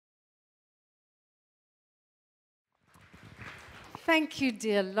Thank you,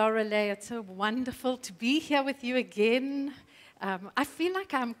 dear Lorelei. It's so wonderful to be here with you again. I feel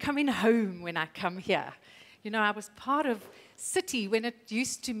like I'm coming home when I come here. You know, I was part of City when it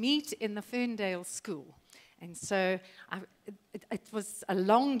used to meet in the Ferndale School. And so it was a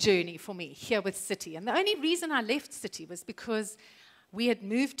long journey for me here with City. And the only reason I left City was because we had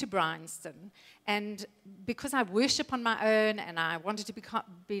moved to Bryanston, and because I worship on my own and I wanted to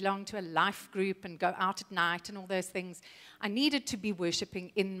belong to a life group and go out at night and all those things, I needed to be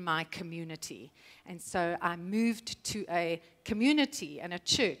worshiping in my community. And so I moved to a community and a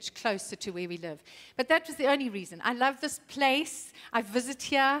church closer to where we live. But that was the only reason. I love this place. I visit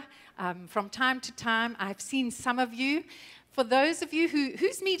here from time to time. I've seen some of you. For those of you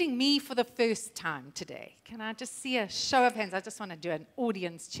who's meeting me for the first time today, can I just see a show of hands? I just want to do an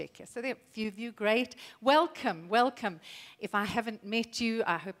audience check here. So there are a few of you, great. Welcome, welcome. If I haven't met you,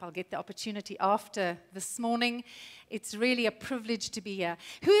 I hope I'll get the opportunity after this morning. It's really a privilege to be here.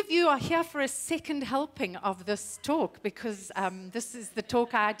 Who of you are here for a second helping of this talk? Because this is the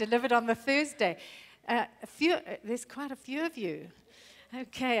talk I delivered on the Thursday. There's quite a few of you.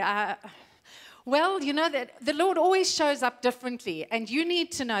 Okay, well, you know that the Lord always shows up differently, and you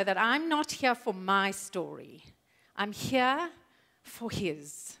need to know that I'm not here for my story. I'm here for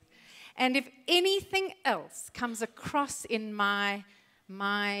His. And if anything else comes across in my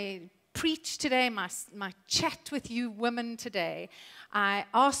preach today, my chat with you women today, I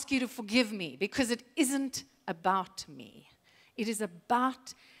ask you to forgive me, because it isn't about me. It is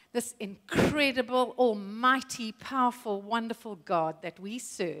about this incredible, almighty, powerful, wonderful God that we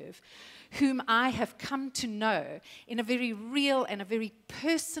serve, whom I have come to know in a very real and a very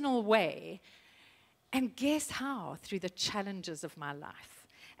personal way. And guess how? Through the challenges of my life.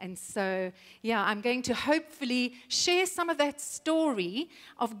 And so, yeah, I'm going to hopefully share some of that story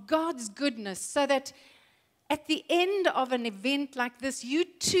of God's goodness so that at the end of an event like this, you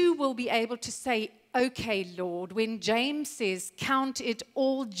too will be able to say, okay, Lord, when James says, count it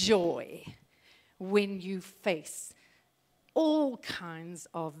all joy when you face all kinds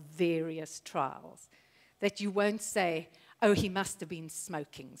of various trials, that you won't say, oh, he must have been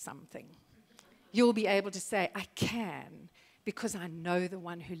smoking something. You'll be able to say, I can, because I know the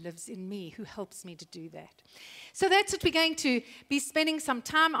one who lives in me, who helps me to do that. So that's what we're going to be spending some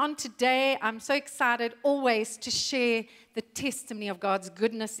time on today. I'm so excited always to share the testimony of God's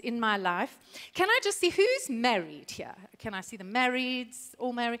goodness in my life. Can I just see who's married here? Can I see the marrieds,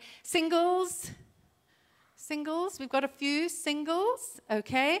 all married? Singles? Singles? We've got a few singles,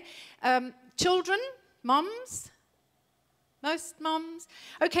 okay. Children? Moms? Most moms?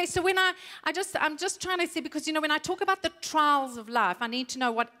 Okay, so when I'm just trying to see, because, you know, when I talk about the trials of life, I need to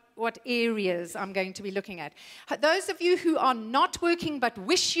know what areas I'm going to be looking at. Those of you who are not working but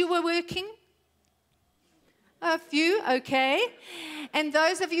wish you were working? A few, okay. And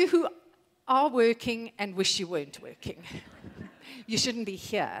those of you who are working and wish you weren't working? You shouldn't be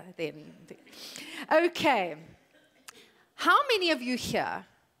here then. Okay. How many of you here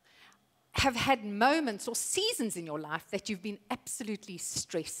have had moments or seasons in your life that you've been absolutely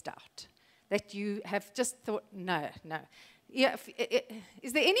stressed out? That you have just thought, no. Yeah,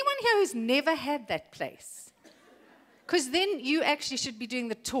 is there anyone here who's never had that place? Because then you actually should be doing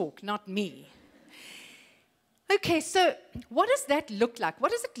the talk, not me. Okay, so what does that look like?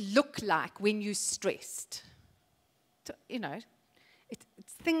 What does it look like when you're stressed? So, you know,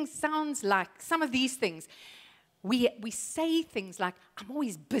 things sounds like some of these things. We say things like, I'm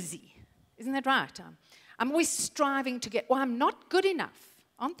always busy. Isn't that right? I'm always striving to get, I'm not good enough.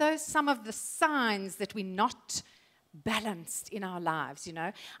 Aren't those some of the signs that we're not balanced in our lives, you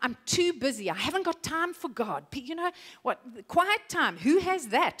know? I'm too busy. I haven't got time for God. You know, quiet time. Who has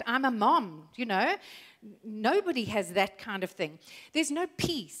that? I'm a mom, you know? Nobody has that kind of thing. There's no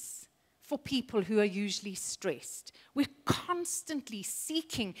peace for people who are usually stressed. We're constantly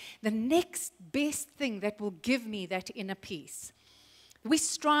seeking the next best thing that will give me that inner peace. We're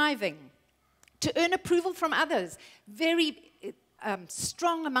striving to earn approval from others. Very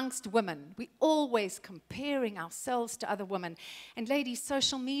strong amongst women. We're always comparing ourselves to other women. And ladies,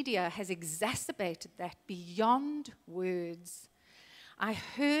 social media has exacerbated that beyond words. I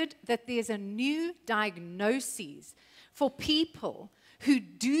heard that there's a new diagnosis for people who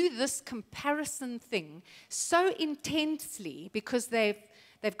do this comparison thing so intensely because they've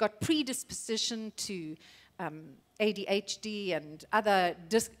got predisposition to ADHD and other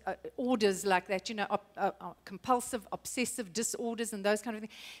disorders like that, compulsive, obsessive disorders and those kind of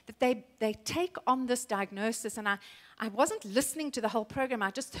things, that they take on this diagnosis. And I wasn't listening to the whole program.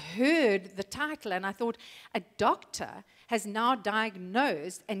 I just heard the title, and I thought, a doctor has now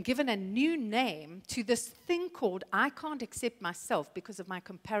diagnosed and given a new name to this thing called I can't accept myself because of my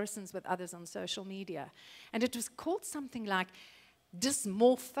comparisons with others on social media. And it was called something like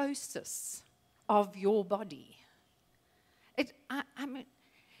dysmorphosis of your body.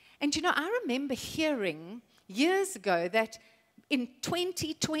 I remember hearing years ago that in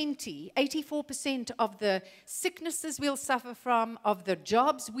 2020, 84% of the sicknesses we'll suffer from, of the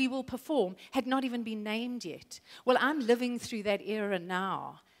jobs we will perform, had not even been named yet. Well, I'm living through that era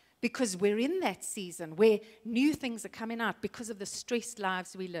now because we're in that season where new things are coming out because of the stressed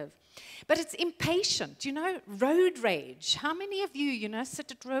lives we live. But it's impatient, road rage. How many of you,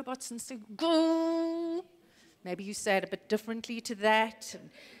 sit at robots and say, go? Maybe you say it a bit differently to that,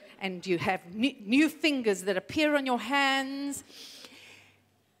 and you have new fingers that appear on your hands.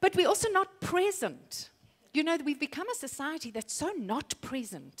 But we're also not present. We've become a society that's so not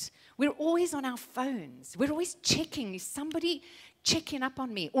present. We're always on our phones. We're always checking. Is somebody checking up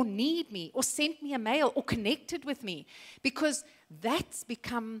on me or need me or sent me a mail or connected with me? Because that's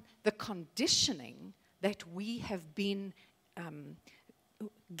become the conditioning that we have been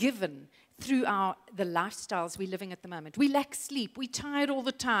given through the lifestyles we're living at the moment. We lack sleep. We're tired all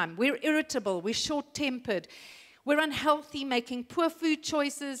the time. We're irritable. We're short-tempered. We're unhealthy, making poor food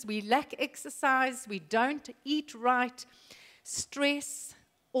choices. We lack exercise. We don't eat right. Stress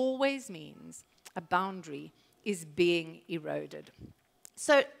always means a boundary is being eroded.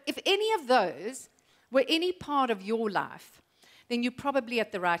 So if any of those were any part of your life, then you're probably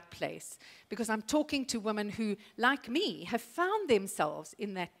at the right place, because I'm talking to women who, like me, have found themselves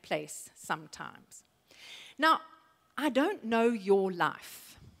in that place sometimes. Now, I don't know your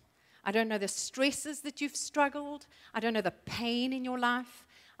life. I don't know the stresses that you've struggled. I don't know the pain in your life.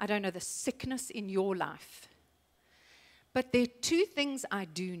 I don't know the sickness in your life. But there are two things I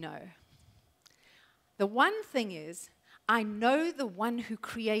do know. The one thing is, I know the one who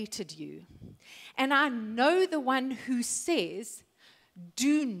created you, and I know the one who says,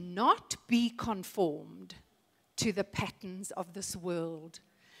 do not be conformed to the patterns of this world,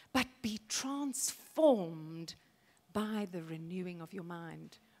 but be transformed by the renewing of your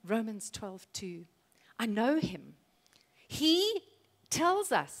mind. Romans 12:2. I know him. He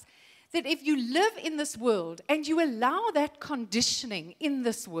tells us that if you live in this world and you allow that conditioning in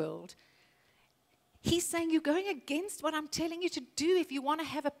this world, he's saying you're going against what I'm telling you to do if you want to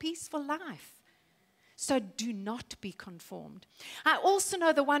have a peaceful life. So do not be conformed. I also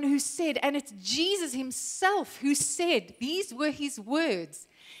know the one who said, and it's Jesus himself who said, these were his words,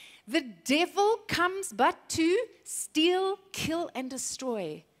 the devil comes but to steal, kill, and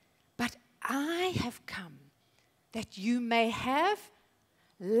destroy. But I have come that you may have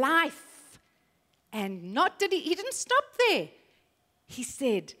life. And he didn't stop there. He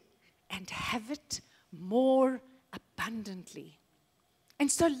said, and have it more abundantly.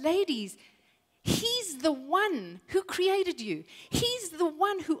 And so, ladies, he's the one who created you. He's the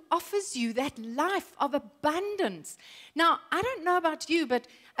one who offers you that life of abundance. Now, I don't know about you, but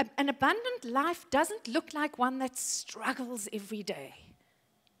an abundant life doesn't look like one that struggles every day.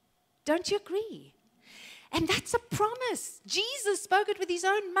 Don't you agree? And that's a promise. Jesus spoke it with his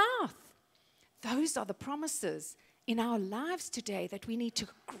own mouth. Those are the promises in our lives today that we need to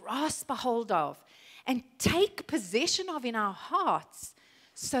grasp a hold of and take possession of in our hearts,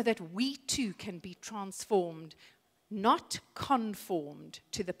 so that we too can be transformed, not conformed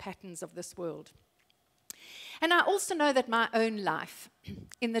to the patterns of this world. And I also know that my own life,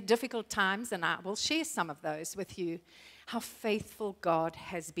 in the difficult times, and I will share some of those with you, how faithful God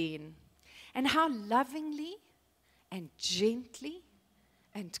has been, and how lovingly and gently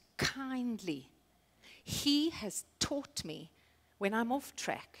and kindly he has taught me when I'm off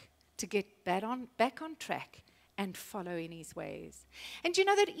track to get back on track and follow in his ways. And you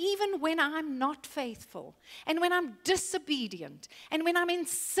know that even when I'm not faithful, and when I'm disobedient, and when I'm in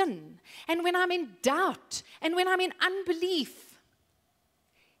sin, and when I'm in doubt, and when I'm in unbelief,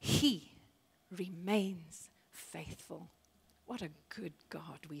 he remains faithful. What a good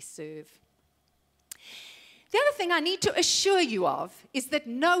God we serve. The other thing I need to assure you of is that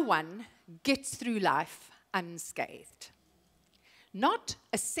no one gets through life unscathed. Not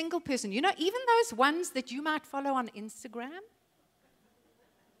a single person. You know, even those ones that you might follow on Instagram,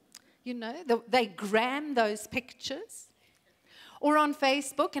 they gram those pictures. Or on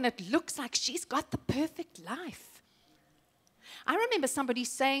Facebook, and it looks like she's got the perfect life. I remember somebody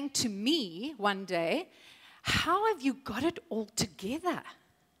saying to me one day, how have you got it all together?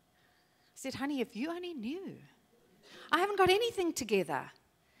 I said, honey, if you only knew. I haven't got anything together.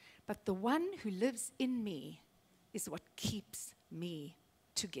 But the one who lives in me is what keeps me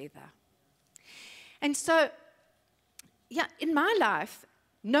together. And so, yeah, in my life,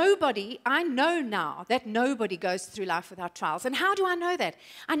 I know now that nobody goes through life without trials. And how do I know that?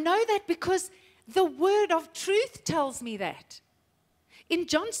 I know that because the word of truth tells me that. In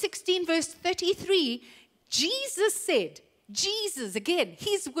John 16, verse 33, Jesus said, Jesus, again,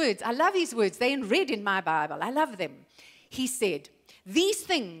 his words, I love his words, they're in red in my Bible, I love them. He said, these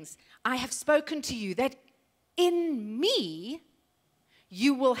things I have spoken to you, that in me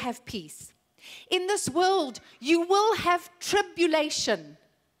you will have peace. In this world you will have tribulation,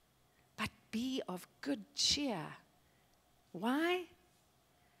 but be of good cheer. Why?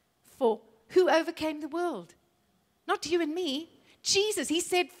 For who overcame the world? Not you and me. Jesus, he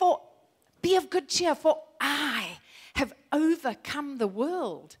said, be of good cheer, for I have overcome the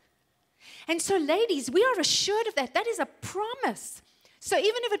world. And so, ladies, we are assured of that. That is a promise. So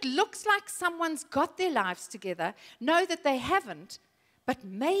even if it looks like someone's got their lives together, know that they haven't, but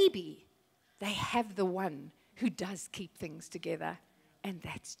maybe they have the one who does keep things together, and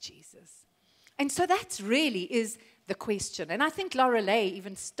that's Jesus. And so that really is the question. And I think Lorelei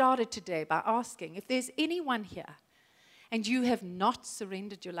even started today by asking, if there's anyone here and you have not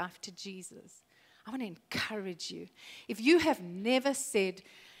surrendered your life to Jesus, I want to encourage you. If you have never said,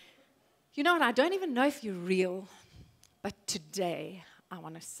 you know what, I don't even know if you're real, but today I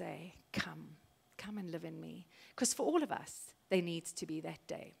want to say, come and live in me. Because for all of us, there needs to be that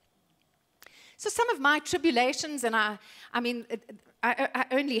day. So some of my tribulations, and I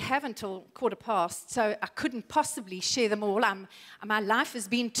only have until 15:15, so I couldn't possibly share them all. My life has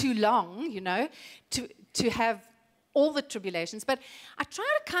been too long, to have all the tribulations. But I try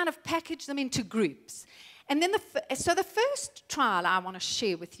to kind of package them into groups. And then the first trial I want to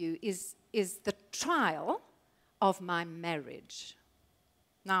share with you is the trial of my marriage.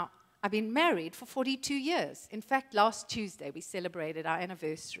 Now, I've been married for 42 years. In fact, last Tuesday we celebrated our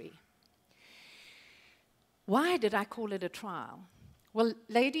anniversary. Why did I call it a trial? Well,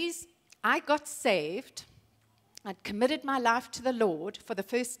 ladies, I got saved. I'd committed my life to the Lord for the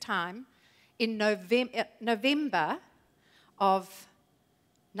first time in November of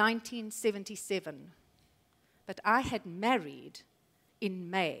 1977. But I had married in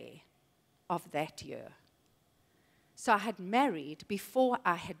May of that year. So I had married before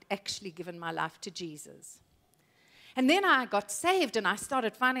I had actually given my life to Jesus. And then I got saved, and I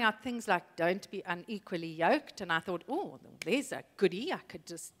started finding out things like don't be unequally yoked. And I thought, oh, there's a goodie. I could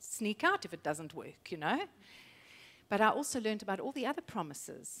just sneak out if it doesn't work, But I also learned about all the other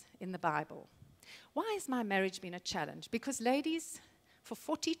promises in the Bible. Why has my marriage been a challenge? Because, ladies, for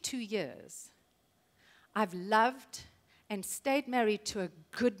 42 years, I've loved and stayed married to a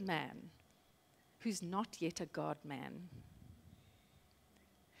good man who's not yet a God man.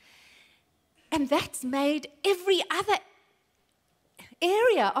 And that's made every other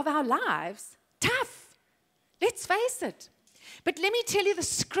area of our lives tough. Let's face it. But let me tell you the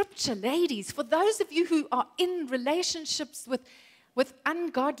scripture, ladies, for those of you who are in relationships with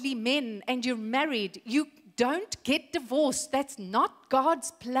ungodly men and you're married, you don't get divorced. That's not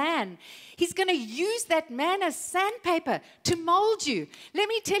God's plan. He's going to use that man as sandpaper to mold you. Let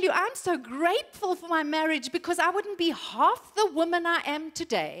me tell you, I'm so grateful for my marriage because I wouldn't be half the woman I am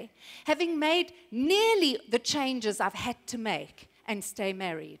today, having made nearly the changes I've had to make and stay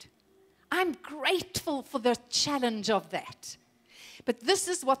married. I'm grateful for the challenge of that. But this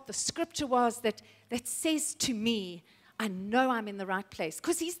is what the scripture was that says to me, I know I'm in the right place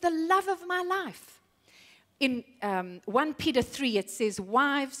because he's the love of my life. In 1 Peter 3, it says,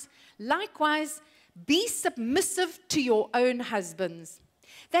 wives, likewise, be submissive to your own husbands,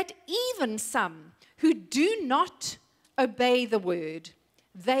 that even some who do not obey the word,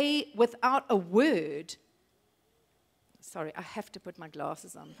 they without a word, sorry, I have to put my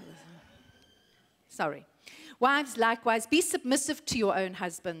glasses on for this. Sorry. Wives, likewise, be submissive to your own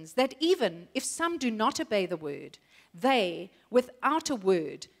husbands, that even if some do not obey the word, they, without a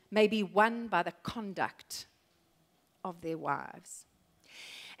word, may be won by the conduct of their wives.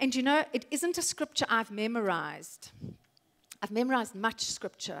 And it isn't a scripture I've memorized. I've memorized much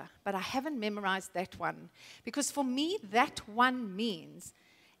scripture, but I haven't memorized that one. Because for me, that one means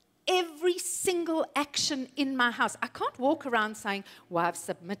every single action in my house. I can't walk around saying, wives,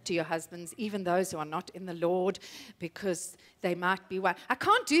 submit to your husbands, even those who are not in the Lord, because they might be one. I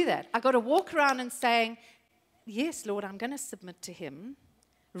can't do that. I've got to walk around and saying, yes, Lord, I'm going to submit to him,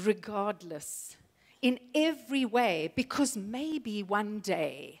 regardless, in every way, because maybe one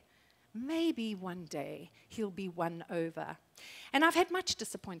day maybe one day he'll be won over. And I've had much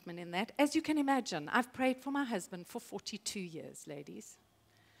disappointment in that. As you can imagine, I've prayed for my husband for 42 years, ladies.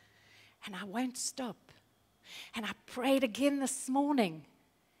 And I won't stop. And I prayed again this morning.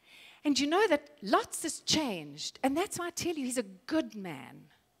 And you know that lots has changed. And that's why I tell you, he's a good man.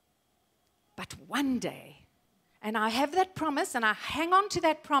 But one day, and I have that promise, and I hang on to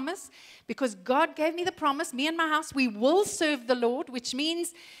that promise because God gave me the promise, me and my house, we will serve the Lord, which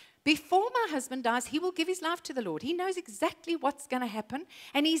means before my husband dies, he will give his life to the Lord. He knows exactly what's going to happen,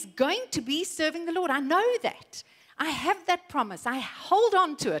 and he's going to be serving the Lord. I know that. I have that promise. I hold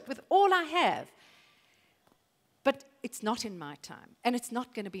on to it with all I have. But it's not in my time, and it's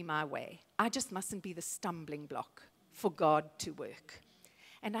not going to be my way. I just mustn't be the stumbling block for God to work.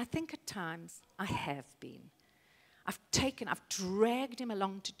 And I think at times I have been. I've dragged him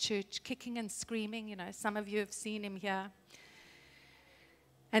along to church, kicking and screaming. You know, some of you have seen him here.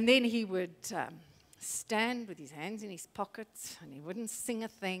 And then he would stand with his hands in his pockets, and he wouldn't sing a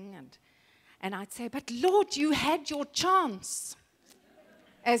thing. And I'd say, but Lord, you had your chance,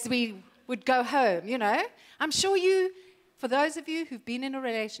 as we would go home, you know. I'm sure for those of you who've been in a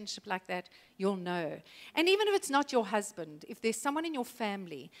relationship like that, you'll know. And even if it's not your husband, if there's someone in your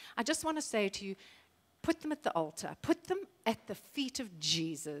family, I just want to say to you, put them at the altar, put them at the feet of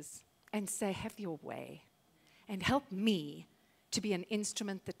Jesus and say, have your way, and help me to be an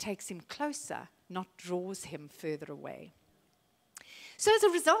instrument that takes him closer, not draws him further away. So as a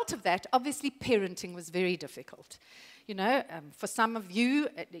result of that, obviously parenting was very difficult. You know, for some of you,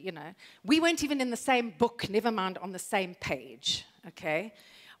 you know, we weren't even in the same book, never mind on the same page, okay?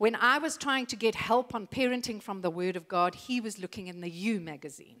 When I was trying to get help on parenting from the Word of God, he was looking in the You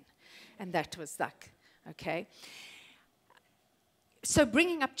magazine, and that was like, okay? So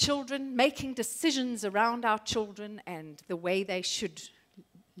bringing up children, making decisions around our children and the way they should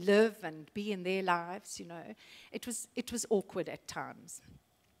live and be in their lives, you know, it was awkward at times.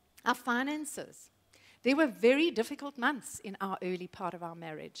 Our finances. There were very difficult months in our early part of our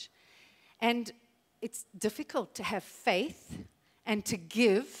marriage. And it's difficult to have faith and to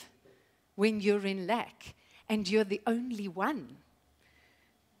give when you're in lack and you're the only one.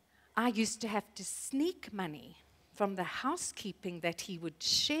 I used to have to sneak money from the housekeeping that he would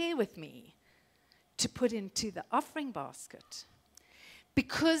share with me to put into the offering basket.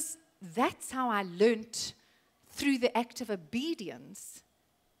 Because that's how I learnt through the act of obedience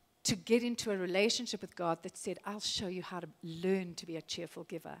to get into a relationship with God that said, I'll show you how to learn to be a cheerful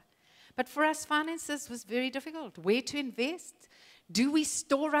giver. But for us, finances was very difficult. Where to invest? Do we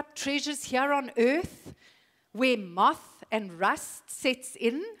store up treasures here on earth where moth and rust sets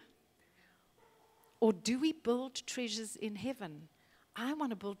in? Or do we build treasures in heaven? I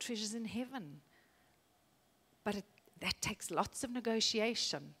want to build treasures in heaven. But that takes lots of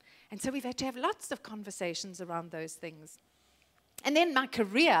negotiation. And so we've had to have lots of conversations around those things. And then my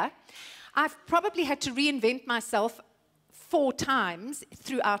career, I've probably had to reinvent myself 4 times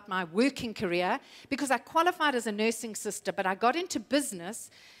throughout my working career because I qualified as a nursing sister, but I got into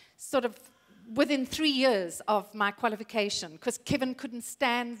business sort of within 3 years of my qualification because Kevin couldn't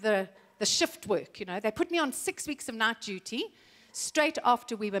stand the shift work, you know. They put me on 6 weeks of night duty straight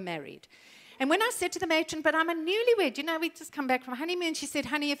after we were married. And when I said to the matron, but I'm a newlywed, you know, we just come back from honeymoon, she said,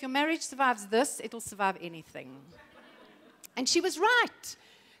 honey, if your marriage survives this, it'll survive anything. And she was right,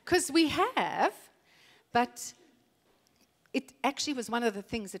 because we have, but it actually was one of the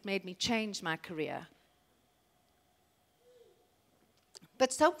things that made me change my career.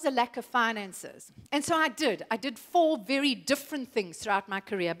 But so was a lack of finances. And so I did 4 very different things throughout my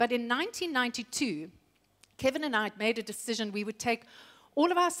career. But in 1992, Kevin and I had made a decision we would take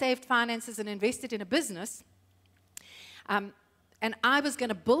all of our saved finances and invest it in a business. And I was going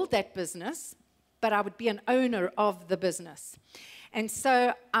to build that business, but I would be an owner of the business. And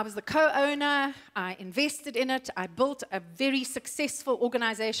so I was the co-owner, I invested in it, I built a very successful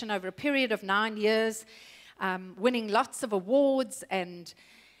organization over a period of 9 years, winning lots of awards.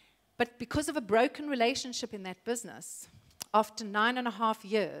 But because of a broken relationship in that business, after 9.5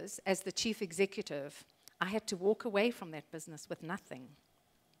 years as the chief executive, I had to walk away from that business with nothing.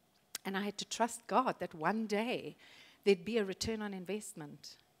 And I had to trust God that one day there'd be a return on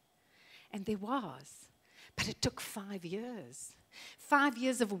investment. And there was. But it took 5 years. 5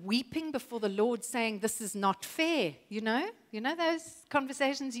 years of weeping before the Lord saying, this is not fair, you know? You know those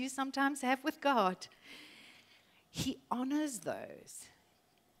conversations you sometimes have with God? He honors those,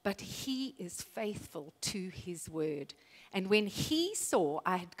 but he is faithful to his word. And when he saw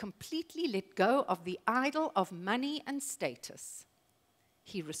I had completely let go of the idol of money and status,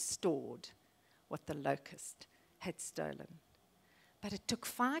 he restored what the locust had stolen. But it took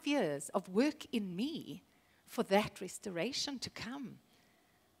 5 years of work in me for that restoration to come.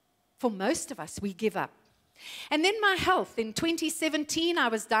 For most of us, we give up. And then my health. In 2017, I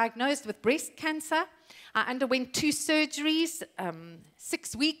was diagnosed with breast cancer. I underwent 2 surgeries,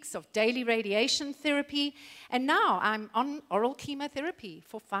 6 weeks of daily radiation therapy, and now I'm on oral chemotherapy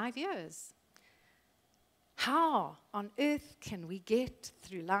for 5 years. How on earth can we get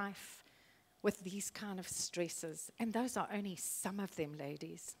through life with these kind of stresses? And those are only some of them,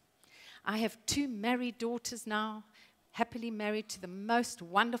 ladies. I have 2 married daughters now, happily married to the most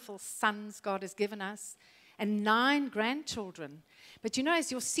wonderful sons God has given us, and 9 grandchildren. But you know,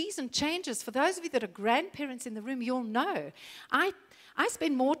 as your season changes, for those of you that are grandparents in the room, you'll know. I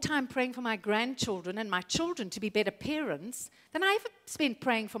spend more time praying for my grandchildren and my children to be better parents than I ever spent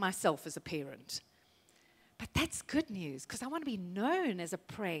praying for myself as a parent. But that's good news, because I want to be known as a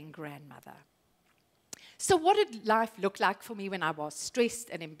praying grandmother. So what did life look like for me when I was stressed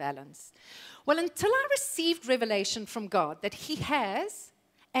and imbalanced? Well, until I received revelation from God that He has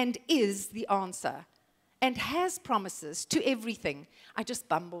and is the answer, and has promises to everything, I just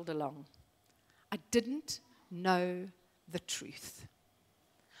bumbled along. I didn't know the truth.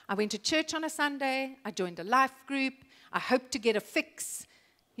 I went to church on a Sunday. I joined a life group. I hoped to get a fix.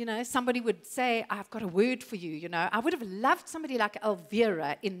 You know, somebody would say, I've got a word for you. You know, I would have loved somebody like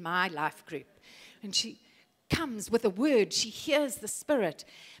Elvira in my life group. And she comes with a word. She hears the Spirit.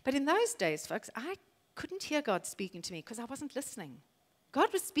 But in those days, folks, I couldn't hear God speaking to me because I wasn't listening.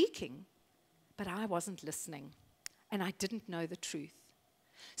 God was speaking, but I wasn't listening, and I didn't know the truth.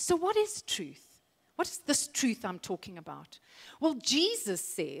 So what is truth? What is this truth I'm talking about? Well, Jesus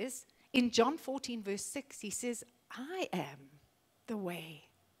says in John 14, verse 6, He says, I am the way,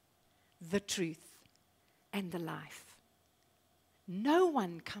 the truth, and the life. No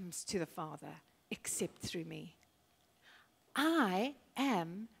one comes to the Father except through me. I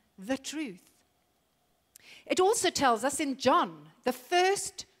am the truth. It also tells us in John, the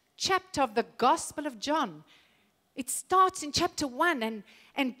first chapter of the Gospel of John. It starts in chapter 1,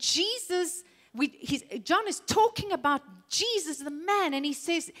 and Jesus, John is talking about Jesus, the man, and he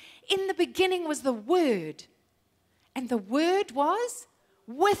says, in the beginning was the Word, and the Word was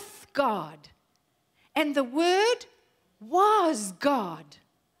with God, and the Word was God.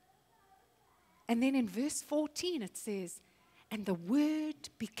 And then in verse 14 it says, and the Word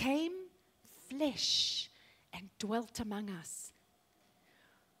became flesh and dwelt among us.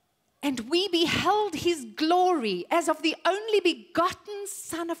 And we beheld His glory as of the only begotten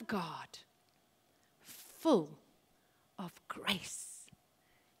Son of God, full of grace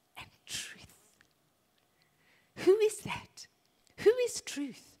and truth. Who is that? Who is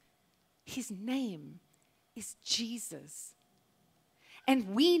truth? His name is Jesus.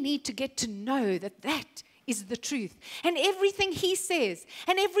 And we need to get to know that that is the truth. And everything He says,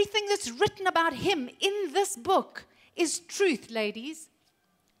 and everything that's written about Him in this book is truth, ladies.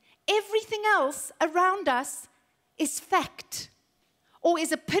 Everything else around us is fact, or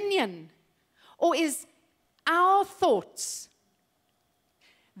is opinion, or is our thoughts.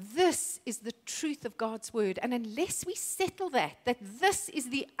 This is the truth of God's word. And unless we settle that this is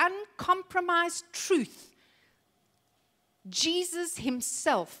the uncompromised truth, Jesus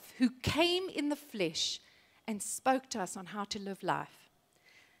Himself, who came in the flesh and spoke to us on how to live life.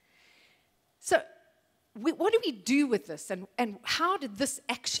 So, what do we do with this, and how did this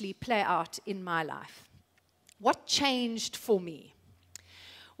actually play out in my life? What changed for me?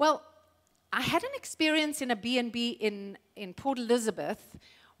 Well, I had an experience in a B&B in Port Elizabeth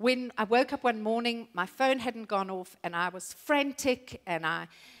when I woke up one morning. My phone hadn't gone off, and I was frantic, and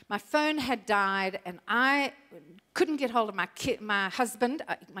my phone had died, and I couldn't get hold of my husband.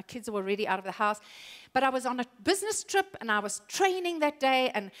 My kids were already out of the house. But I was on a business trip, and I was training that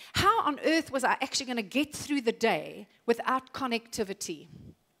day, and how on earth was I actually going to get through the day without connectivity?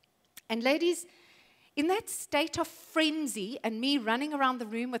 And ladies, in that state of frenzy and me running around the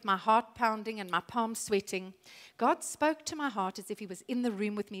room with my heart pounding and my palms sweating, God spoke to my heart as if He was in the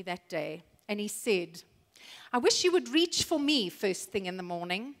room with me that day, and He said, I wish you would reach for me first thing in the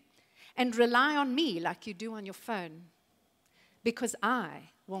morning and rely on me like you do on your phone, because I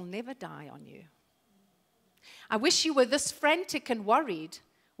will never die on you. I wish you were this frantic and worried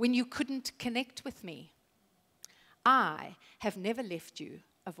when you couldn't connect with me. I have never left you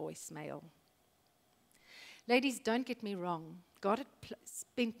a voicemail. Ladies, don't get me wrong. God had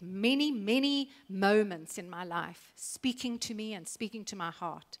spent many, many moments in my life speaking to me and speaking to my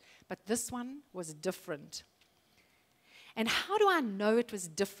heart. But this one was different. And how do I know it was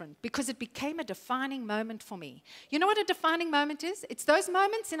different? Because it became a defining moment for me. You know what a defining moment is? It's those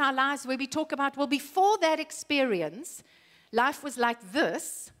moments in our lives where we talk about, well, before that experience, life was like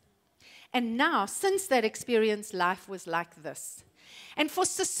this. And now, since that experience, life was like this. And for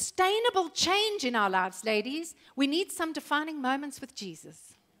sustainable change in our lives, ladies, we need some defining moments with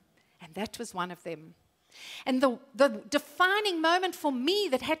Jesus. And that was one of them. And the defining moment for me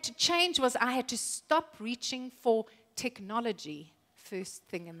that had to change was I had to stop reaching for technology first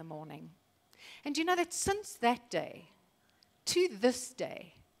thing in the morning. And you know that since that day to this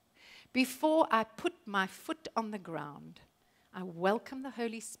day, before I put my foot on the ground, I welcome the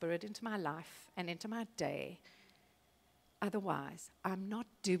Holy Spirit into my life and into my day. Otherwise, I'm not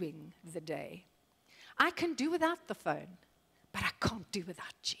doing the day. I can do without the phone, but I can't do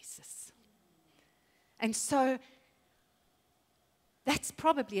without Jesus. And so that's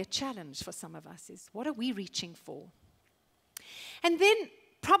probably a challenge for some of us, is what are we reaching for? And then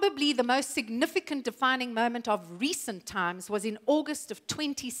probably the most significant defining moment of recent times was in August of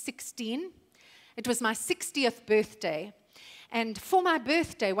 2016. It was my 60th birthday. And for my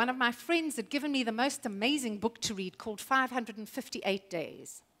birthday, one of my friends had given me the most amazing book to read called 558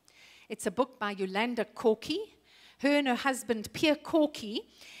 Days. It's a book by Yolanda Corky. Her and her husband, Pierre Corky,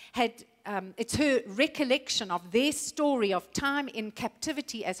 it's her recollection of their story of time in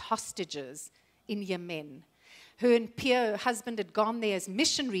captivity as hostages in Yemen. Her and Pierre, her husband, had gone there as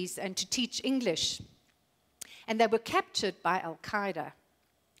missionaries and to teach English. And they were captured by Al-Qaeda.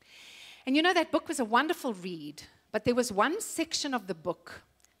 And you know, that book was a wonderful read. But there was one section of the book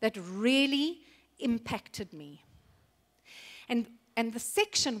that really impacted me. And the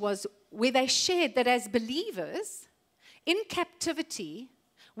section was where they shared that as believers in captivity,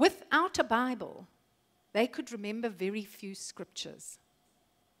 without a Bible, they could remember very few scriptures.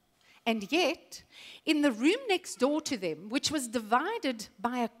 And yet, in the room next door to them, which was divided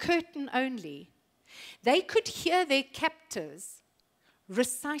by a curtain only, they could hear their captors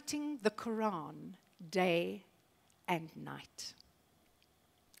reciting the Quran day and night.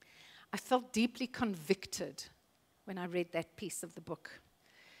 I felt deeply convicted when I read that piece of the book.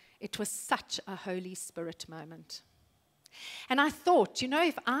 It was such a Holy Spirit moment. And I thought, you know,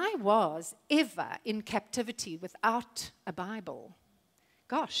 if I was ever in captivity without a Bible,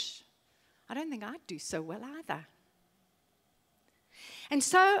 gosh, I don't think I'd do so well either. And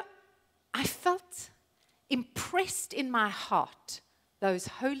so I felt impressed in my heart those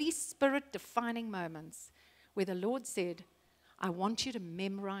Holy Spirit defining moments where the Lord said, I want you to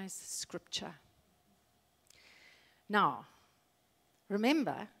memorize Scripture. Now,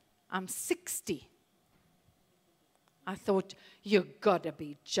 remember, I'm 60. I thought, you've got to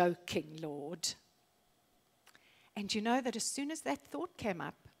be joking, Lord. And you know that as soon as that thought came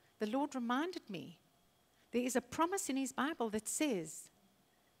up, the Lord reminded me, there is a promise in His Bible that says,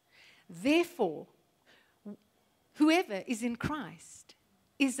 therefore, whoever is in Christ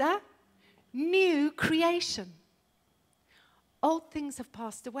is a new creation. Old things have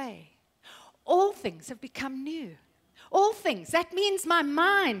passed away. All things have become new. All things. That means my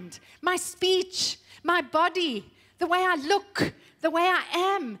mind, my speech, my body, the way I look, the way I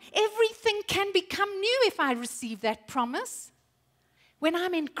am. Everything can become new if I receive that promise. When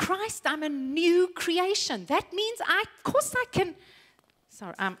I'm in Christ, I'm a new creation. That means of course I can.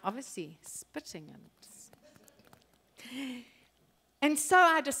 Sorry, I'm obviously spitting and so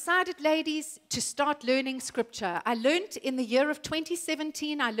I decided, ladies, to start learning Scripture. I learned in the year of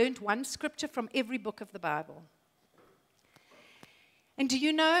 2017, I learned one Scripture from every book of the Bible. And do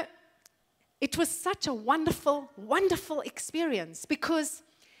you know, it was such a wonderful, wonderful experience because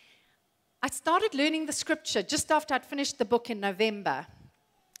I started learning the Scripture just after I'd finished the book in November.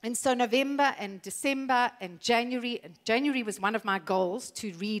 And so November and December and January was one of my goals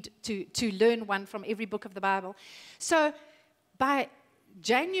to read, to learn one from every book of the Bible. So by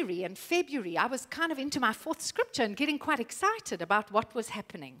January and February, I was kind of into my fourth scripture and getting quite excited about what was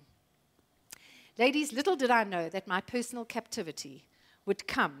happening. Ladies, little did I know that my personal captivity would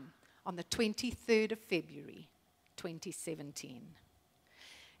come on the 23rd of February, 2017.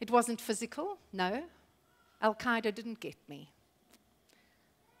 It wasn't physical, no. Al-Qaeda didn't get me.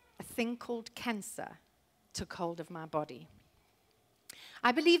 A thing called cancer took hold of my body.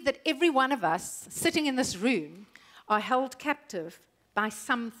 I believe that every one of us sitting in this room are held captive by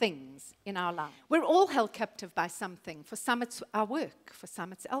some things in our life. We're all held captive by something. For some, it's our work. For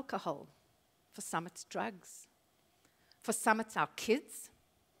some, it's alcohol. For some, it's drugs. For some, it's our kids.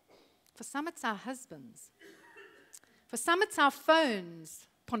 For some, it's our husbands. For some, it's our phones,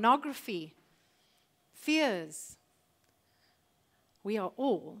 pornography, fears. We are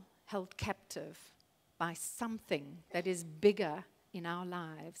all held captive by something that is bigger in our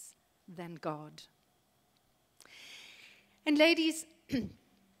lives than God. And ladies,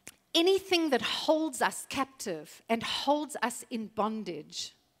 Anything that holds us captive and holds us in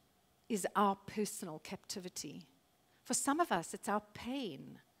bondage is our personal captivity. For some of us, it's our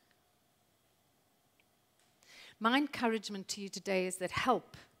pain. My encouragement to you today is that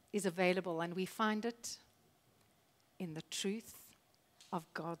help is available, and we find it in the truth of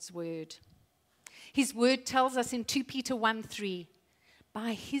God's word. His word tells us in 2 Peter 1:3,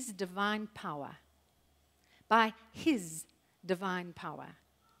 by his divine power,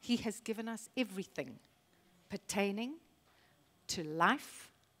 he has given us everything pertaining to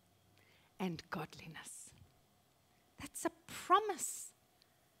life and godliness. That's a promise.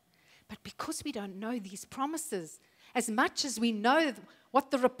 But because we don't know these promises as much as we know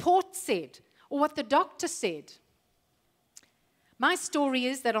what the report said or what the doctor said. My story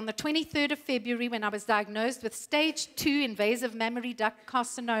is that on the 23rd of February, when I was diagnosed with stage 2 invasive mammary duct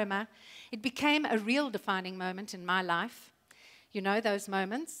carcinoma, it became a real defining moment in my life. You know those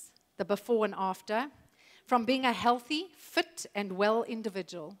moments, the before and after, from being a healthy, fit, and well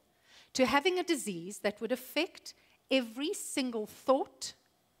individual to having a disease that would affect every single thought,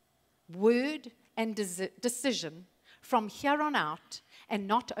 word, and decision from here on out, and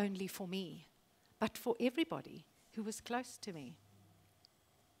not only for me, but for everybody who was close to me.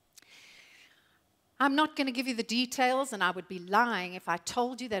 I'm not going to give you the details, and I would be lying if I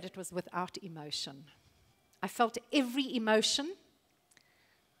told you that it was without emotion. I felt every emotion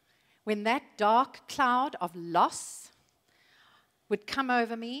when that dark cloud of loss would come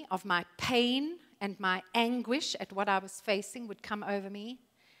over me, of my pain and my anguish at what I was facing would come over me.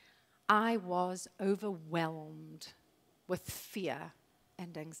 I was overwhelmed with fear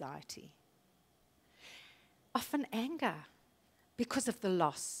and anxiety. Often anger because of the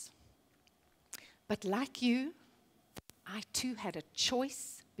loss. But like you, I too had a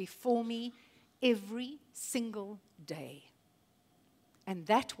choice before me every single day. And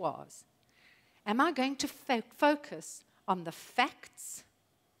that was, am I going to focus on the facts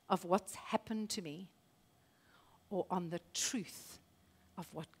of what's happened to me, or on the truth of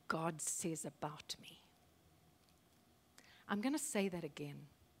what God says about me? I'm going to say that again.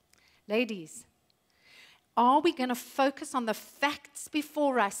 Ladies, are we going to focus on the facts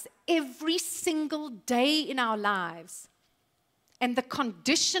before us every single day in our lives and the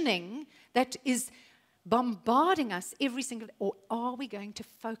conditioning that is bombarding us every single day, or are we going to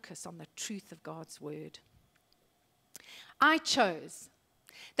focus on the truth of God's word? I chose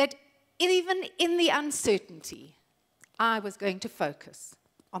that even in the uncertainty, I was going to focus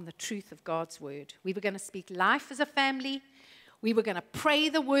on the truth of God's word. We were going to speak life as a family. We were going to pray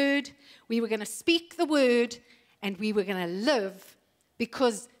the word. We were going to speak the word. And we were going to live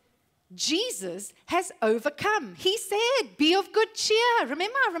because Jesus has overcome. He said, be of good cheer.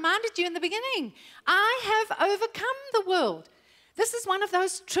 Remember, I reminded you in the beginning, I have overcome the world. This is one of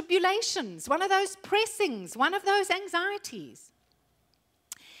those tribulations, one of those pressings, one of those anxieties.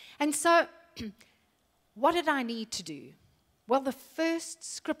 And so, what did I need to do? Well, the first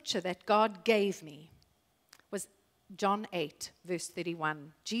scripture that God gave me was John 8, verse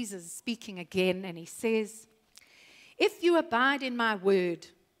 31. Jesus speaking again, and he says, if you abide in my word,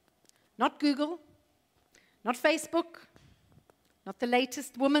 not Google, not Facebook, not the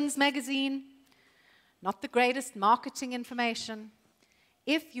latest women's magazine, not the greatest marketing information.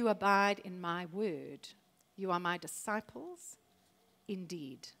 If you abide in my word, you are my disciples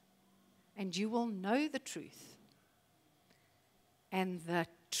indeed, and you will know the truth, and the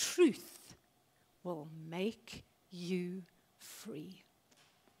truth will make you free.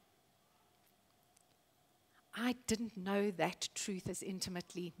 I didn't know that truth as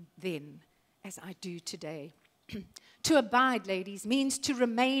intimately then as I do today. To abide, ladies, means to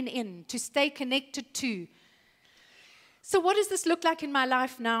remain in, to stay connected to. So what does this look like in my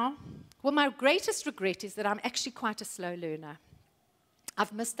life now? Well, my greatest regret is that I'm actually quite a slow learner.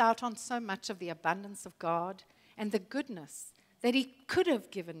 I've missed out on so much of the abundance of God and the goodness that he could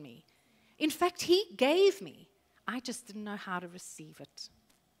have given me. In fact, he gave me. I just didn't know how to receive it.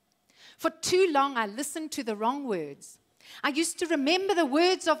 For too long, I listened to the wrong words. I used to remember the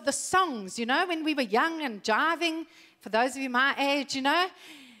words of the songs, you know, when we were young and jiving. For those of you my age, you know,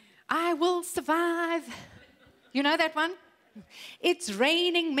 I will survive. You know that one? It's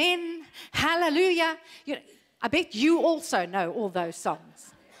raining men, hallelujah. You know, I bet you also know all those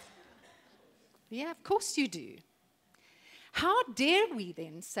songs. Yeah, of course you do. How dare we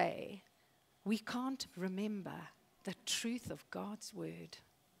then say we can't remember the truth of God's word?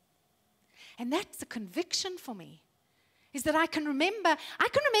 And that's a conviction for me, is that I can remember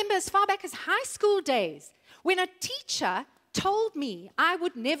as far back as high school days when a teacher told me I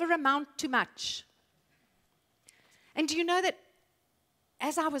would never amount to much. And do you know that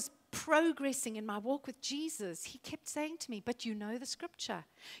as I was progressing in my walk with Jesus, he kept saying to me, but you know the scripture.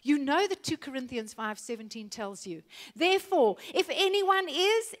 You know that 2 Corinthians 5:17 tells you, therefore, if anyone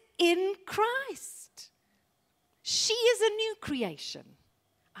is in Christ, she is a new creation.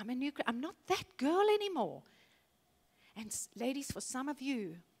 I'm not that girl anymore. And ladies, for some of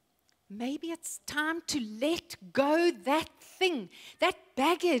you, maybe it's time to let go that thing, that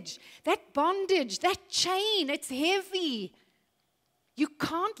baggage, that bondage, that chain. It's heavy. You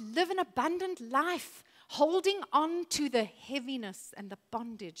can't live an abundant life holding on to the heaviness and the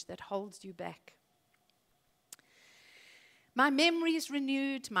bondage that holds you back. My memory is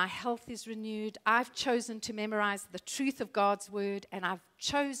renewed. My health is renewed. I've chosen to memorize the truth of God's word, and I've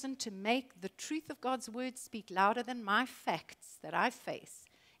chosen to make the truth of God's word speak louder than my facts that I face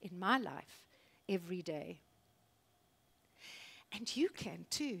in my life every day. And you can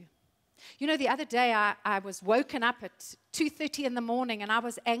too. You know, the other day I was woken up at 2:30 in the morning, and I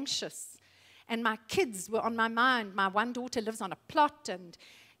was anxious. And my kids were on my mind. My one daughter lives on a plot, and,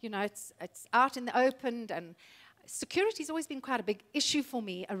 you know, it's out in the open, and security's always been quite a big issue for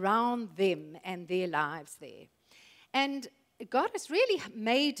me around them and their lives there. And God has really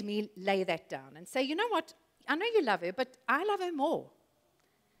made me lay that down and say, you know what, I know you love her, but I love her more.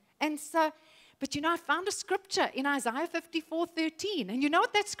 And so, but you know, I found a scripture in Isaiah 54:13. And you know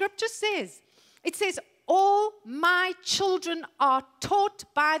what that scripture says? It says, all my children are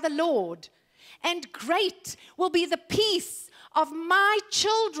taught by the Lord, and great will be the peace of my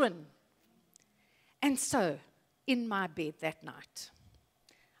children. And so, in my bed that night,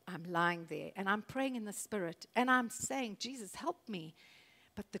 I'm lying there and I'm praying in the Spirit and I'm saying, Jesus, help me.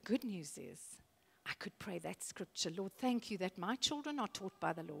 But the good news is I could pray that scripture. Lord, thank you that my children are taught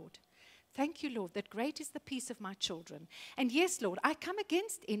by the Lord. Thank you, Lord, that great is the peace of my children. And yes, Lord, I come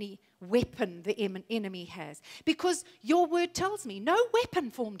against any weapon the enemy has, because your word tells me no weapon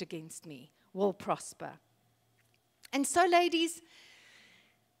formed against me will prosper. And so, ladies,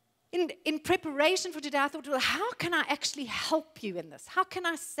 in preparation for today, I thought, well, how can I actually help you in this? How can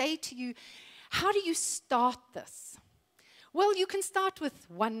I say to you, how do you start this? Well, you can start with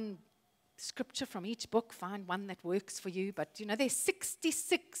one scripture from each book, find one that works for you. But, you know, there's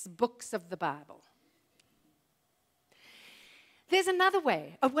 66 books of the Bible. There's another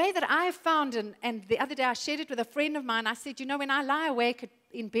way, a way that I have found, and the other day I shared it with a friend of mine. I said, you know, when I lie awake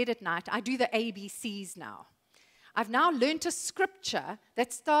in bed at night, I do the ABCs now. I've now learned a scripture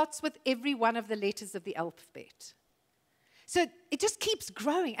that starts with every one of the letters of the alphabet. So it just keeps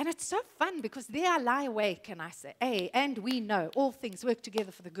growing, and it's so fun because there I lie awake and I say, and we know all things work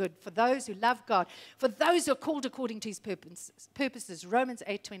together for the good, for those who love God, for those who are called according to his purposes, Romans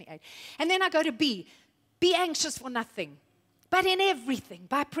 8:28. And then I go to B, be anxious for nothing, but in everything,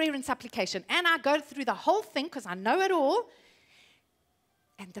 by prayer and supplication. And I go through the whole thing because I know it all,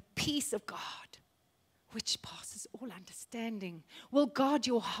 and the peace of God, which passes all understanding, will guard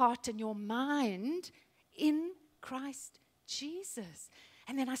your heart and your mind in Christ Jesus.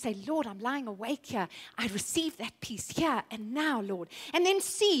 And then I say, Lord, I'm lying awake here. I receive that peace here and now, Lord. And then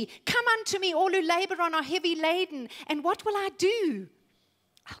C, come unto me, all who labor and are heavy laden. And what will I do?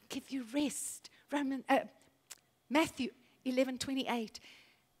 I'll give you rest. Matthew 11:28.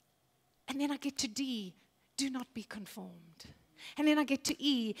 And then I get to D, do not be conformed. And then I get to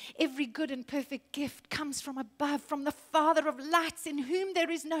E, every good and perfect gift comes from above, from the Father of lights, in whom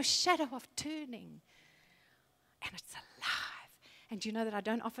there is no shadow of turning. And it's alive. And you know that I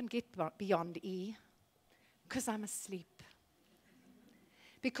don't often get beyond E because I'm asleep.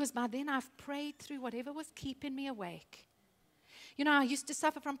 Because by then I've prayed through whatever was keeping me awake. You know, I used to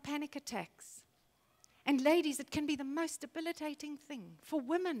suffer from panic attacks. And ladies, it can be the most debilitating thing. For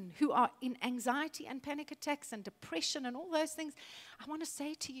women who are in anxiety and panic attacks and depression and all those things, I want to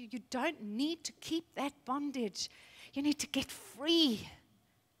say to you, you don't need to keep that bondage. You need to get free.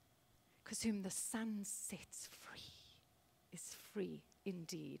 Because whom the Son sets free is free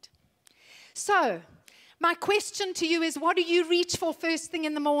indeed. So, my question to you is, what do you reach for first thing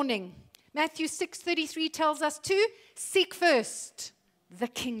in the morning? Matthew 6:33 tells us to seek first the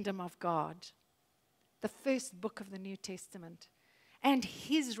kingdom of God. The first book of the New Testament, and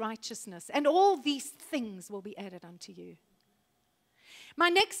his righteousness, and all these things will be added unto you. My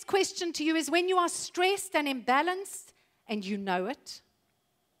next question to you is, when you are stressed and imbalanced, and you know it,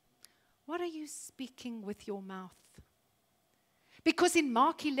 what are you speaking with your mouth? Because in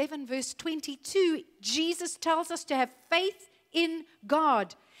Mark 11, verse 22, Jesus tells us to have faith in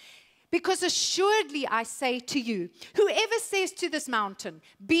God. Because assuredly I say to you, whoever says to this mountain,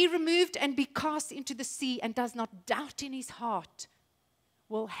 be removed and be cast into the sea, and does not doubt in his heart,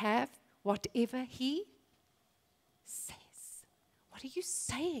 will have whatever he says. What are you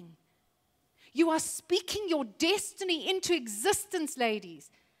saying? You are speaking your destiny into existence, ladies.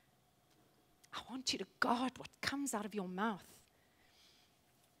 I want you to guard what comes out of your mouth.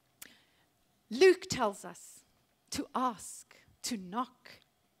 Luke tells us to ask, to knock.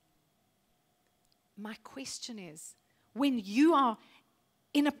 My question is, when you are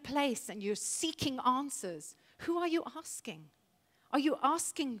in a place and you're seeking answers, who are you asking? Are you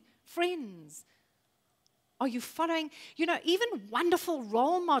asking friends? Are you following, even wonderful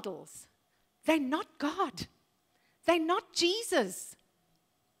role models? They're not God. They're not Jesus.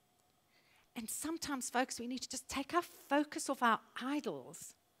 And sometimes, folks, we need to just take our focus off our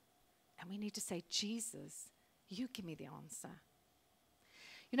idols and we need to say, Jesus, you give me the answer.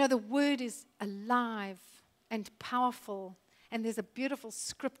 The word is alive and powerful, and there's a beautiful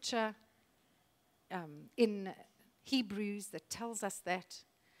scripture in Hebrews that tells us that.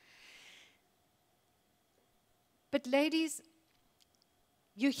 But ladies,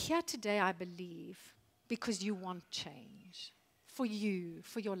 you're here today, I believe, because you want change for you,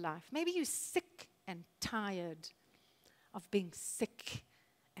 for your life. Maybe you're sick and tired of being sick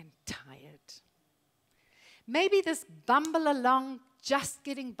and tired. Maybe this bumble along, just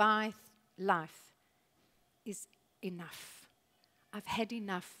getting by life is enough. I've had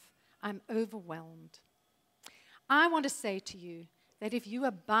enough. I'm overwhelmed. I want to say to you that if you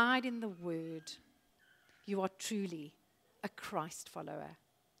abide in the word, you are truly a Christ follower.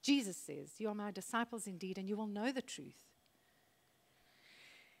 Jesus says, you are my disciples indeed, and you will know the truth.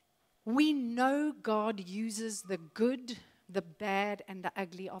 We know God uses the good, the bad, and the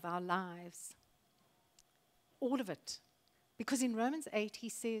ugly of our lives. All of it. Because in Romans 8, he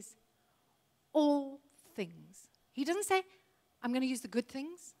says, all things. He doesn't say, I'm going to use the good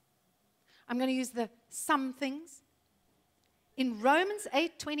things. I'm going to use the some things. In Romans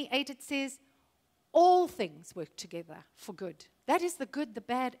 8:28, it says, all things work together for good. That is the good, the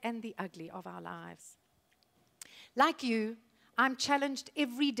bad, and the ugly of our lives. Like you, I'm challenged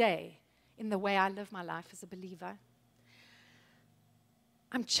every day in the way I live my life as a believer.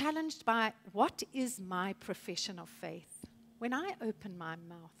 I'm challenged by what is my profession of faith. When I open my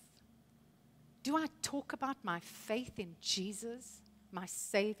mouth, do I talk about my faith in Jesus, my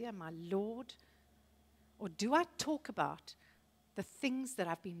Savior, my Lord? Or do I talk about the things that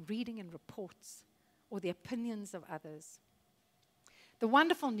I've been reading in reports or the opinions of others? The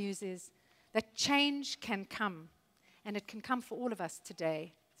wonderful news is that change can come, and it can come for all of us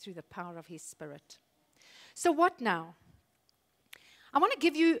today through the power of His Spirit. So what now? I want to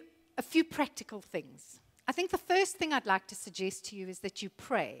give you a few practical things. I think the first thing I'd like to suggest to you is that you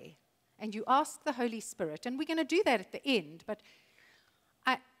pray and you ask the Holy Spirit, and we're going to do that at the end, but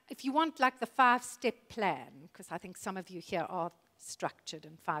if you want like the 5-step plan, because I think some of you here are structured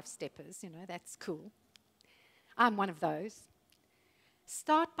and 5-steppers, that's cool. I'm one of those.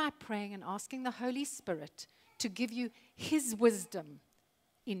 Start by praying and asking the Holy Spirit to give you His wisdom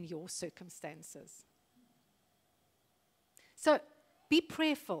in your circumstances. So be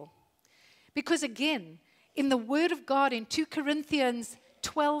prayerful, because again, in the Word of God in 2 Corinthians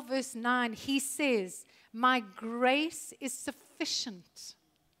 12 verse 9, He says, my grace is sufficient,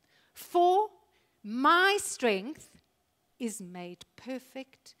 for my strength is made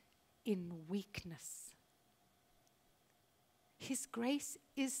perfect in weakness. His grace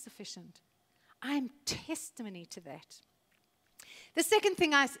is sufficient. I am testimony to that. The second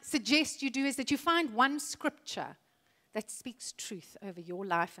thing I suggest you do is that you find one scripture that speaks truth over your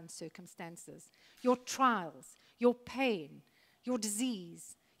life and circumstances, your trials, your pain, your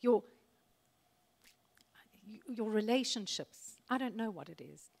disease, your relationships. I don't know what it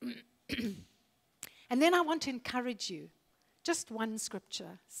is. And then I want to encourage you, just one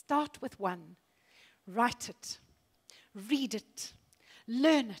scripture. Start with one. Write it. Read it.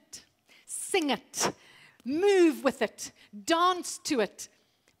 Learn it. Sing it. Move with it. Dance to it.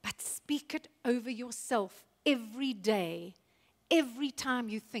 But speak it over yourself every day, every time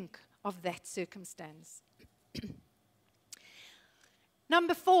you think of that circumstance.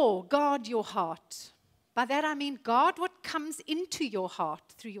 Number 4, guard your heart. By that I mean guard what comes into your heart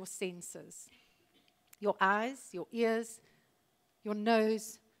through your senses. Your eyes, your ears, your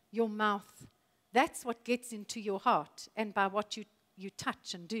nose, your mouth. That's what gets into your heart, and by what you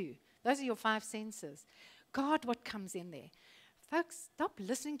touch and do. Those are your 5 senses. Guard what comes in there. Folks, stop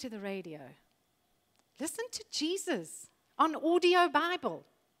listening to the radio. Listen to Jesus on audio Bible.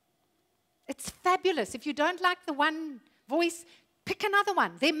 It's fabulous. If you don't like the one voice, pick another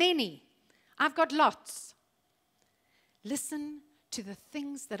one. There are many. I've got lots. Listen to the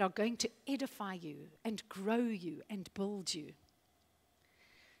things that are going to edify you and grow you and build you.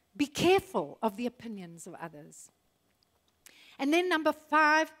 Be careful of the opinions of others. And then number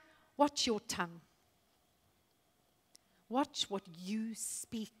 5, watch your tongue. Watch what you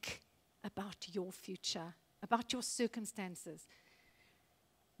speak about your future, about your circumstances.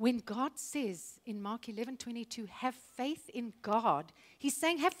 When God says in Mark 11:22, have faith in God, he's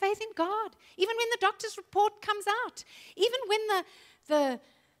saying have faith in God. Even when the doctor's report comes out, even when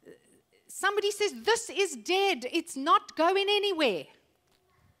somebody says this is dead, it's not going anywhere.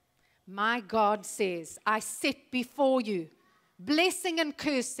 My God says, I set before you blessing and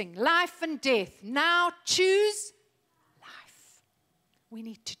cursing, life and death. Now choose life. We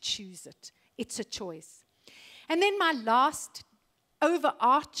need to choose it. It's a choice. And then my last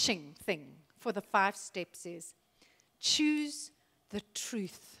overarching thing for the 5 steps is choose the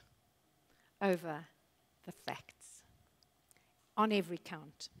truth over the facts on every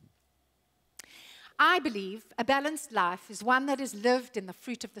count. I believe a balanced life is one that is lived in the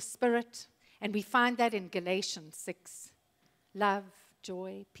fruit of the Spirit, and we find that in Galatians 6. Love,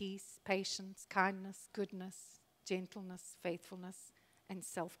 joy, peace, patience, kindness, goodness, gentleness, faithfulness, and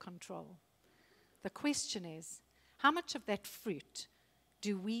self-control. The question is, how much of that fruit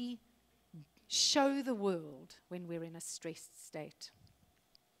do we show the world when we're in a stressed state?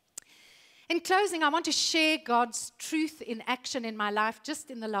 In closing, I want to share God's truth in action in my life just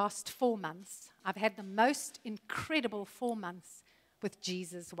in the last 4 months. I've had the most incredible 4 months with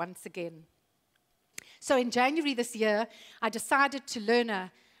Jesus once again. So in January this year, I decided to learn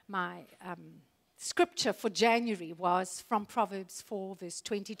my scripture for January was from Proverbs 4, verse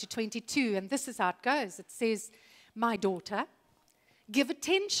 20 to 22. And this is how it goes. It says, my daughter, give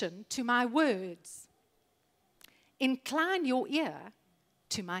attention to my words. Incline your ear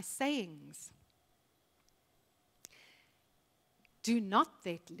to my sayings. Do not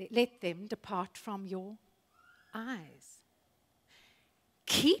let them depart from your eyes.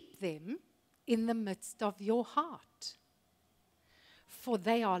 Keep them in the midst of your heart, for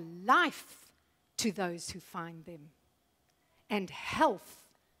they are life to those who find them, and health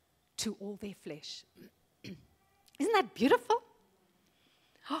to all their flesh. Isn't that beautiful?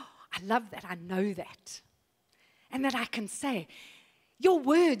 Oh, I love that. I know that. And that I can say, your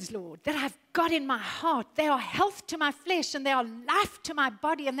words, Lord, that I've got in my heart, they are health to my flesh and they are life to my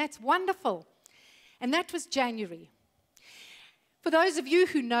body, and that's wonderful. And that was January. For those of you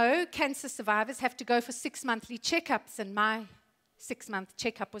who know, cancer survivors have to go for 6 monthly checkups, and my 6-month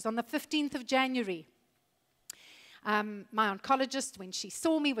checkup was on the 15th of January. My oncologist, when she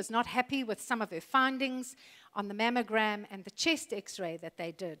saw me, was not happy with some of her findings on the mammogram and the chest x-ray that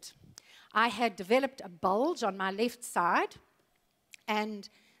they did. I had developed a bulge on my left side, and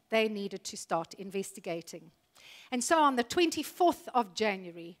they needed to start investigating. And so on the 24th of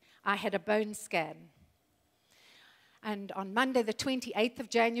January, I had a bone scan. And on Monday, the 28th of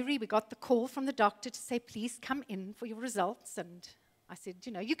January, we got the call from the doctor to say, please come in for your results. And I said,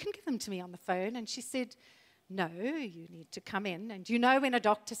 you can give them to me on the phone. And she said, no, you need to come in. And when a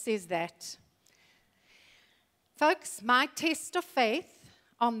doctor says that? Folks, my test of faith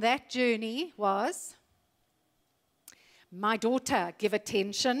on that journey was, my daughter, give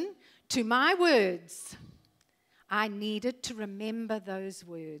attention to my words. I needed to remember those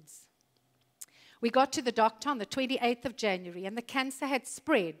words. We got to the doctor on the 28th of January, and the cancer had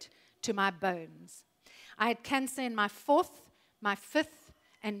spread to my bones. I had cancer in my 4th, my 5th,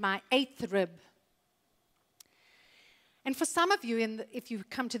 and my 8th rib. And for some of you, if you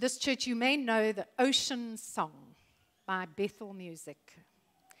come to this church, you may know the Ocean Song by Bethel Music.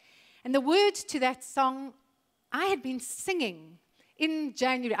 And the words to that song, I had been singing in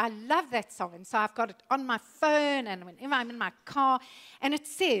January. I love that song, and so I've got it on my phone and whenever I'm in my car, and it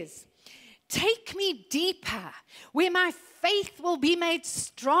says, take me deeper, where my faith will be made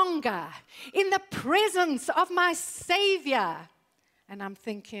stronger, in the presence of my Savior. And I'm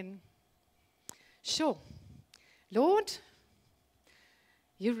thinking, sure, Lord,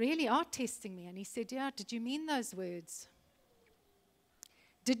 you really are testing me. And he said, yeah, did you mean those words?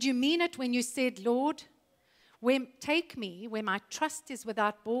 Did you mean it when you said, Lord, take me where my trust is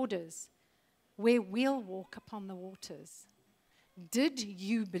without borders, where we'll walk upon the waters? Did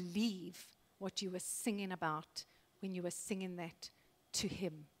you believe what you were singing about when you were singing that to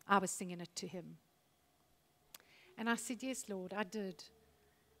him? I was singing it to him. And I said, yes, Lord, I did.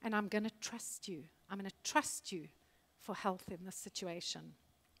 And I'm going to trust you. I'm going to trust you for health in this situation.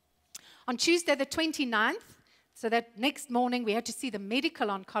 On Tuesday the 29th, so that next morning we had to see the medical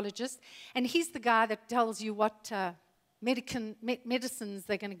oncologist, and he's the guy that tells you what medicines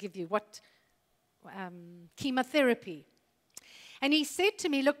they're going to give you, what chemotherapy. And he said to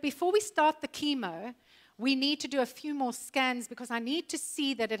me, look, before we start the chemo, we need to do a few more scans because I need to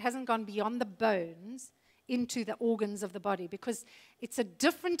see that it hasn't gone beyond the bones into the organs of the body, because it's a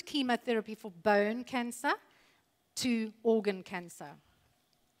different chemotherapy for bone cancer to organ cancer.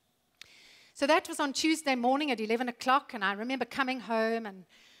 So that was on Tuesday morning at 11 o'clock, and I remember coming home and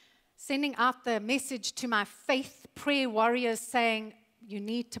sending out the message to my faith prayer warriors saying, you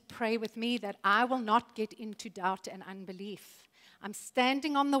need to pray with me that I will not get into doubt and unbelief. I'm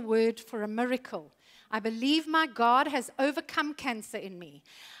standing on the word for a miracle. I believe my God has overcome cancer in me.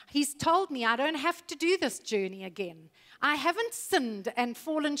 He's told me I don't have to do this journey again. I haven't sinned and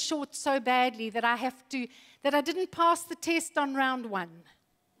fallen short so badly that I didn't pass the test on round 1.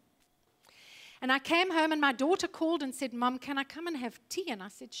 And I came home and my daughter called and said, Mom, can I come and have tea? And I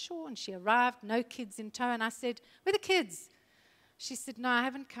said, sure. And she arrived, no kids in tow. And I said, where are the kids? She said, no, I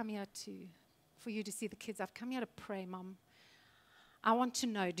haven't come here for you to see the kids. I've come here to pray, Mom. I want to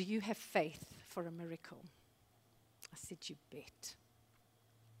know, do you have faith for a miracle? I said, you bet.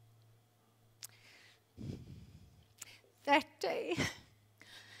 That day,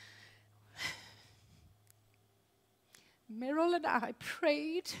 Meryl and I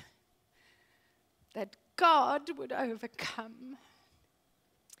prayed that God would overcome.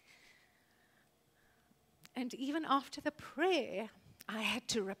 And even after the prayer, I had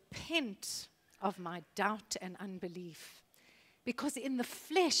to repent of my doubt and unbelief. Because in the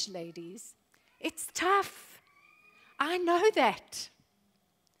flesh, ladies, it's tough. I know that.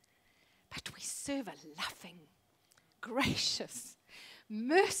 But we serve a loving, gracious,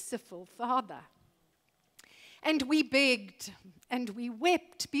 merciful Father. And we begged and we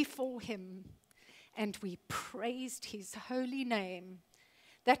wept before him. And we praised his holy name,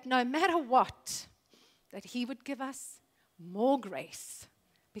 that no matter what, that he would give us more grace,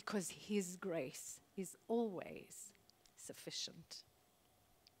 because his grace is always sufficient.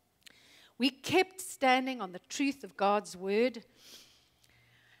 We kept standing on the truth of God's word.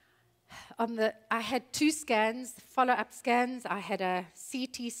 I had 2 scans, follow-up scans. I had a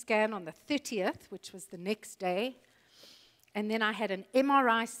CT scan on the 30th, which was the next day. And then I had an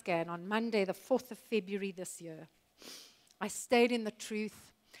MRI scan on Monday, the 4th of February this year. I stayed in the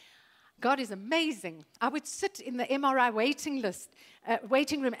truth. God is amazing. I would sit in the MRI waiting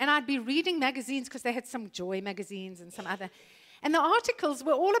room, and I'd be reading magazines, because they had some Joy magazines and some other. And the articles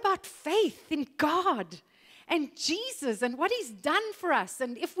were all about faith in God and Jesus and what he's done for us.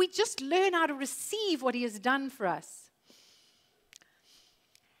 And if we just learn how to receive what he has done for us.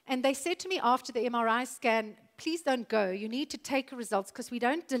 And they said to me after the MRI scan, please don't go. You need to take your results, because we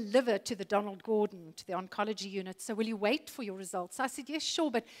don't deliver to the Donald Gordon, to the oncology unit. So will you wait for your results? I said, yes, sure,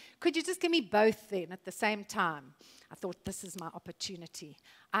 but could you just give me both then at the same time? I thought, this is my opportunity.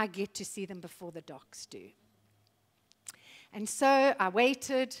 I get to see them before the docs do. And so I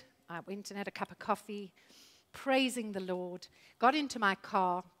waited. I went and had a cup of coffee, praising the Lord, got into my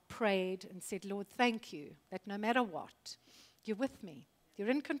car, prayed, and said, Lord, thank you that no matter what, you're with me. You're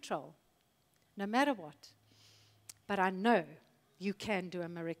in control, no matter what. But I know you can do a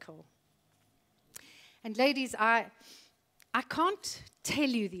miracle. And ladies, I can't tell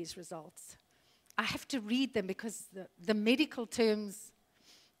you these results. I have to read them, because the medical terms.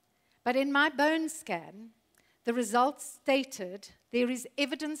 But in my bone scan, the results stated there is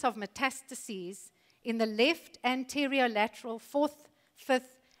evidence of metastases in the left anterior lateral 4th,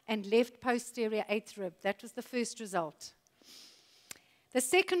 5th, and left posterior 8th rib. That was the first result. The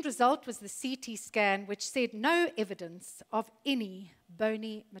second result was the CT scan, which said no evidence of any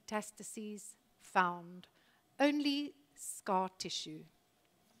bony metastases found, only scar tissue.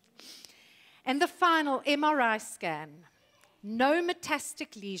 And the final MRI scan, no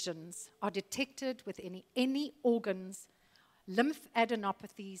metastatic lesions are detected with any organs.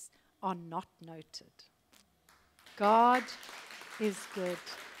 Lymphadenopathies are not noted. God is good.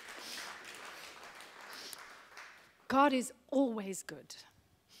 God is always good.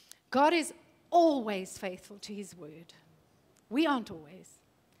 God is always faithful to his word. We aren't always,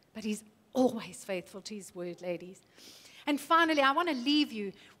 but he's always faithful to his word, ladies. And finally, I want to leave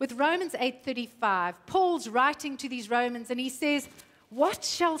you with Romans 8:35. Paul's writing to these Romans, and he says, what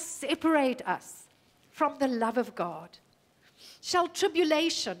shall separate us from the love of God? Shall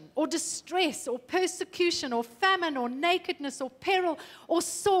tribulation or distress or persecution or famine or nakedness or peril or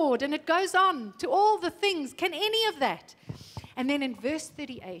sword? And it goes on to all the things. Can any of that? And then in verse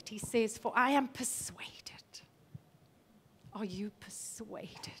 38, he says, for I am persuaded. Are you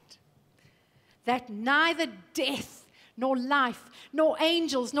persuaded? That neither death nor life, nor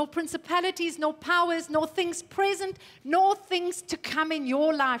angels, nor principalities, nor powers, nor things present, nor things to come in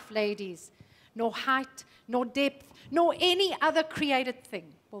your life, ladies, nor height, nor depth, nor any other created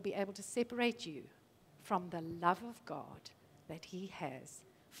thing will be able to separate you from the love of God that he has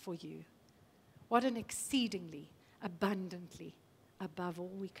for you. what an exceedingly, abundantly, above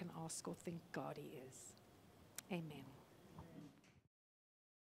all we can ask or think God He is. Amen.